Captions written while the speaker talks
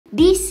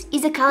This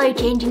is a color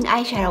changing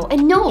eyeshadow,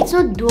 and no, it's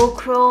not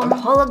duochrome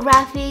or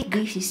holographic.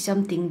 This is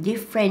something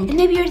different. And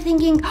maybe you're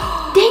thinking,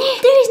 oh,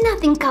 Danny, there is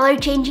nothing color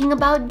changing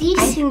about this.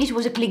 I think this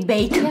was a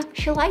clickbait. Yeah,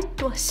 she lied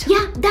to us.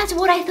 Yeah, that's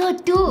what I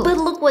thought too. But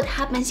look what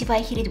happens if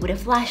I hit it with a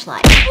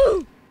flashlight.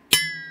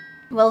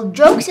 Well,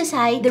 jokes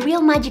aside, the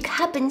real magic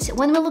happens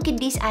when we look at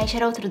this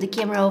eyeshadow through the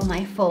camera of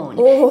my phone.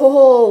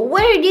 Oh,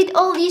 where did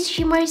all these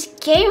shimmers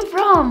came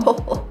from?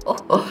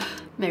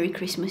 Merry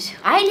Christmas.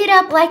 I lit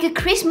up like a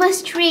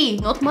Christmas tree.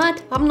 Not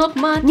mad, I'm not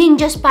mad.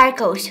 Ninja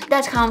sparkles,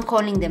 that's how I'm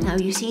calling them. Now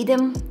you see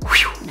them?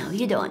 Now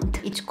you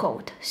don't. It's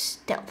called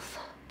stealth.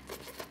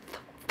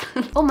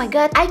 Oh my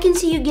god, I can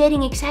see you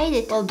getting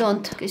excited. Well,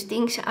 don't, because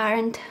things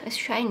aren't as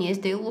shiny as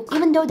they look.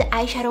 Even though the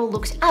eyeshadow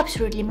looks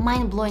absolutely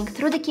mind-blowing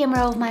through the camera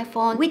of my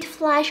phone with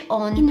flash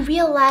on, in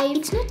real life,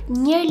 it's not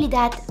nearly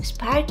that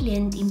sparkly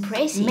and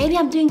impressive. Maybe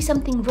I'm doing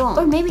something wrong.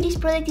 Or maybe this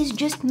product is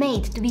just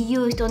made to be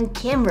used on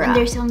camera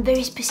under some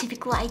very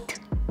specific light.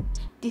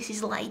 This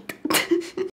is light.